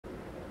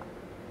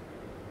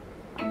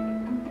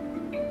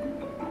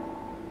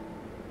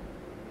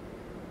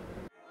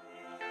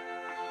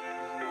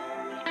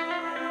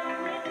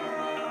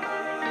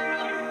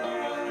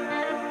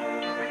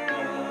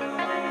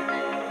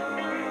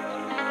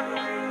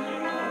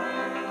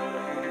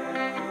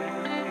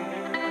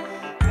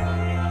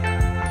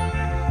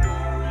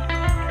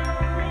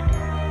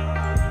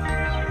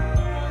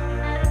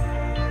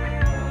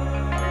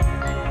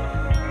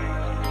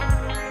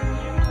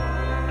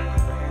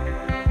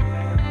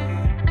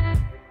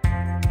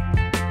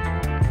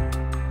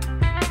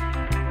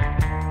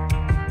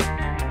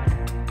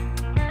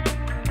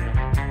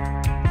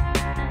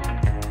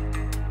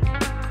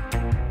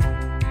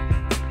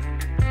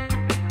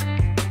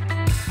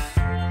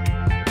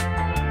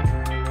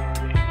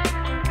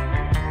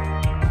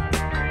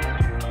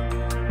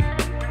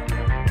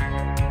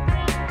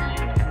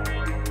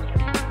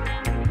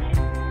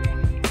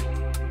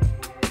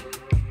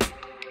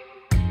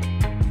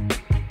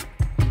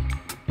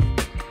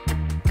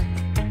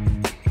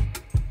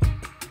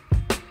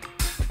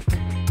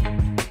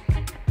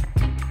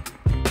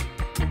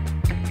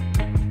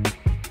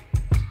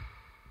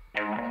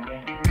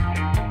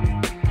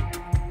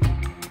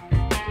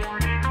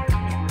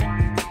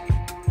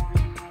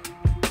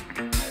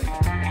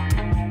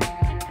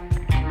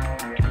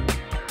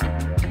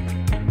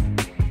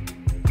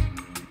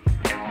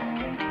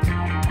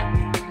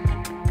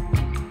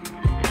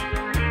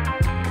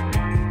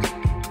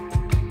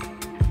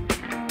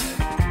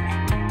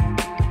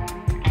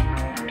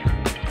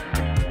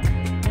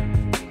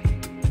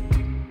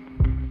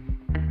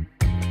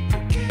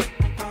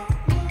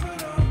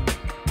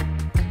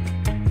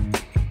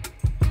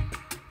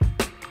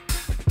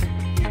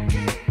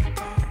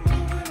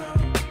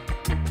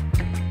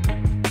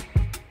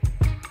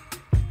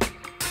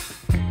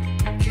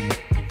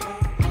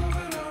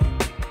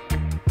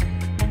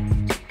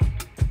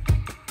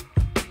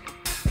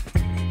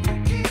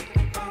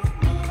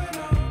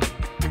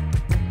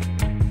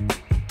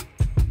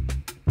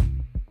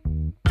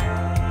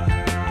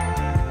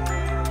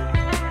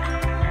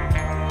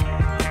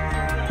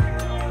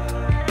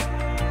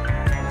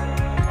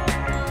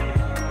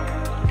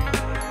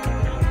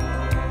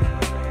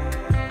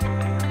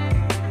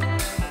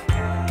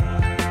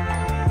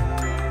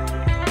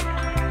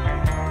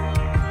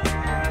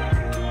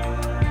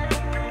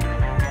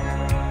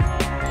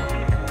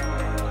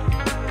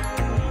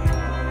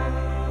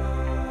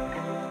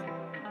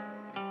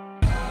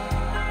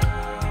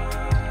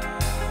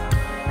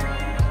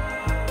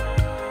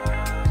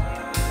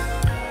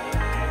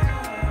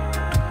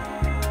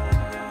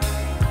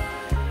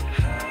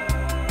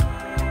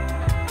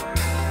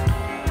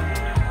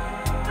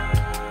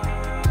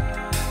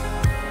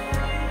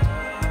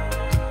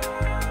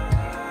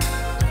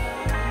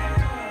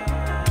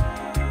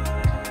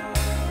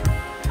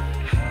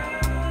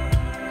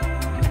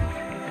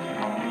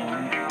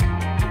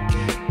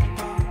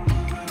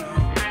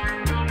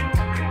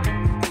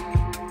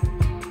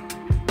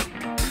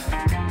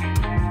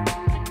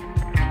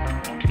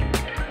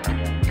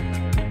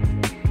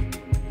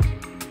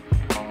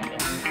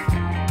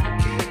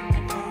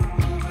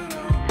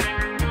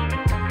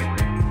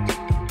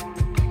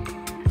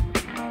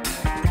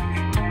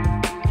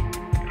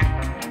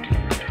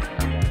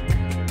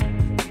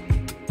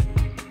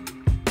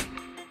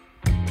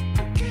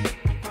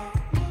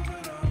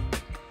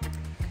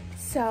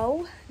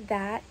So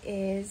that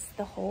is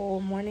the whole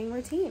morning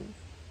routine.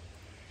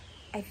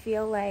 I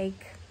feel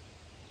like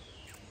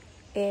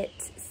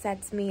it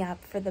sets me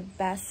up for the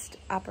best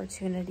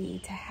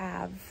opportunity to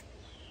have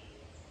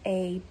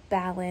a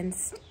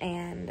balanced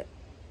and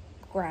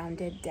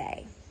grounded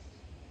day.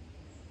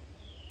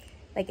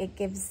 Like, it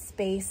gives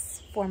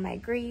space for my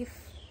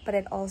grief, but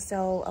it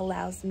also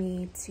allows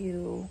me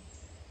to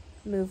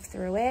move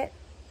through it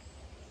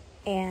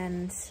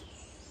and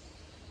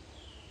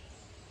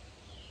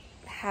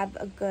have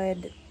a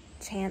good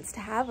chance to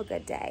have a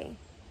good day.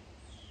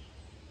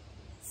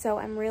 So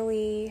I'm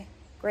really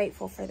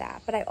grateful for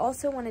that. But I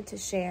also wanted to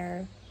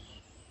share,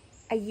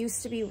 I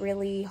used to be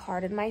really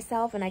hard on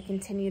myself, and I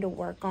continue to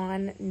work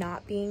on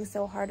not being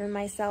so hard on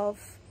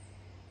myself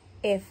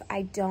if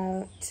I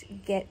don't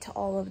get to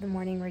all of the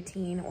morning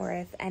routine, or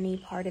if any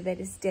part of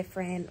it is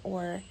different,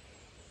 or,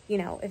 you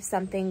know, if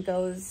something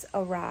goes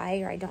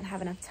awry or I don't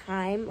have enough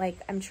time. Like,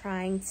 I'm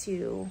trying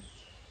to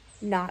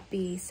not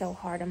be so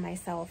hard on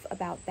myself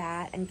about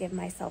that and give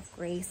myself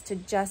grace to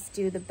just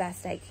do the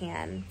best I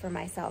can for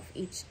myself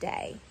each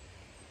day.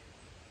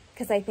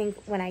 Because I think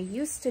when I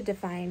used to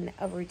define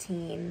a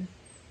routine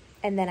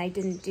and then I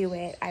didn't do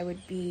it, I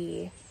would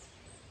be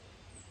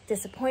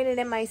disappointed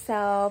in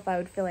myself. I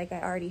would feel like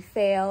I already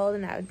failed,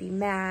 and I would be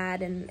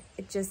mad, and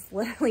it just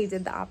literally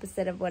did the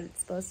opposite of what it's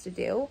supposed to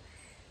do.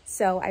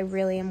 So I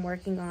really am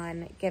working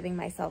on giving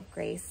myself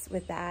grace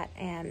with that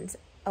and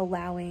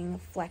allowing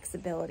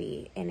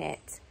flexibility in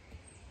it,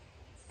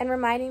 and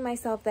reminding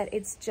myself that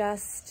it's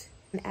just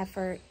an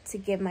effort to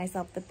give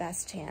myself the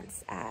best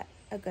chance at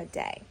a good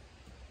day.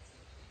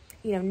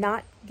 You know,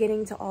 not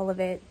getting to all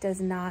of it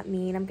does not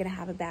mean I'm going to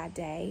have a bad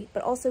day,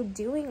 but also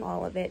doing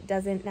all of it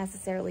doesn't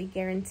necessarily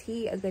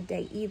guarantee a good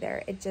day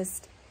either. It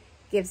just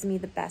gives me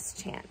the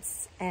best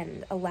chance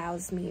and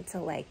allows me to,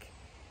 like,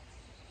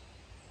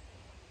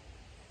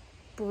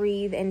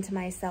 breathe into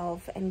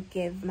myself and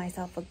give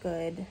myself a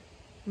good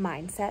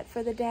mindset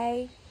for the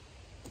day.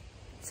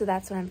 So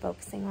that's what I'm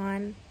focusing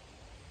on.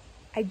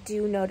 I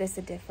do notice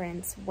a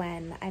difference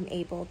when I'm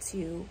able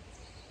to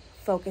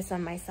focus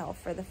on myself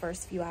for the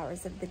first few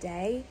hours of the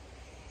day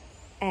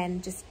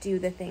and just do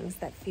the things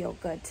that feel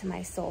good to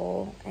my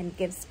soul and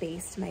give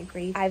space to my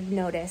grief. I've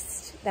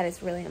noticed that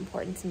it's really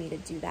important to me to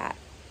do that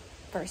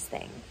first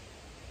thing.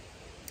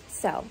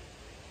 So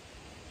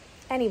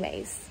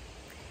anyways,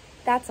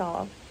 that's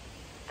all.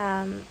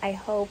 I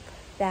hope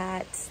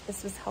that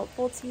this was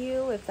helpful to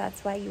you, if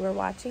that's why you were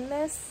watching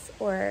this,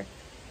 or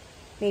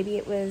maybe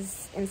it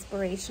was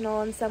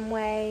inspirational in some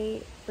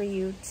way for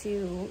you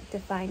to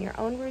define your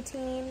own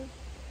routine.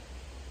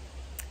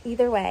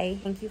 Either way,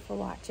 thank you for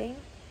watching.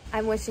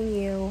 I'm wishing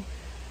you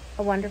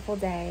a wonderful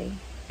day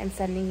and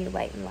sending you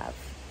light and love.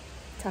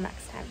 Till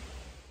next time.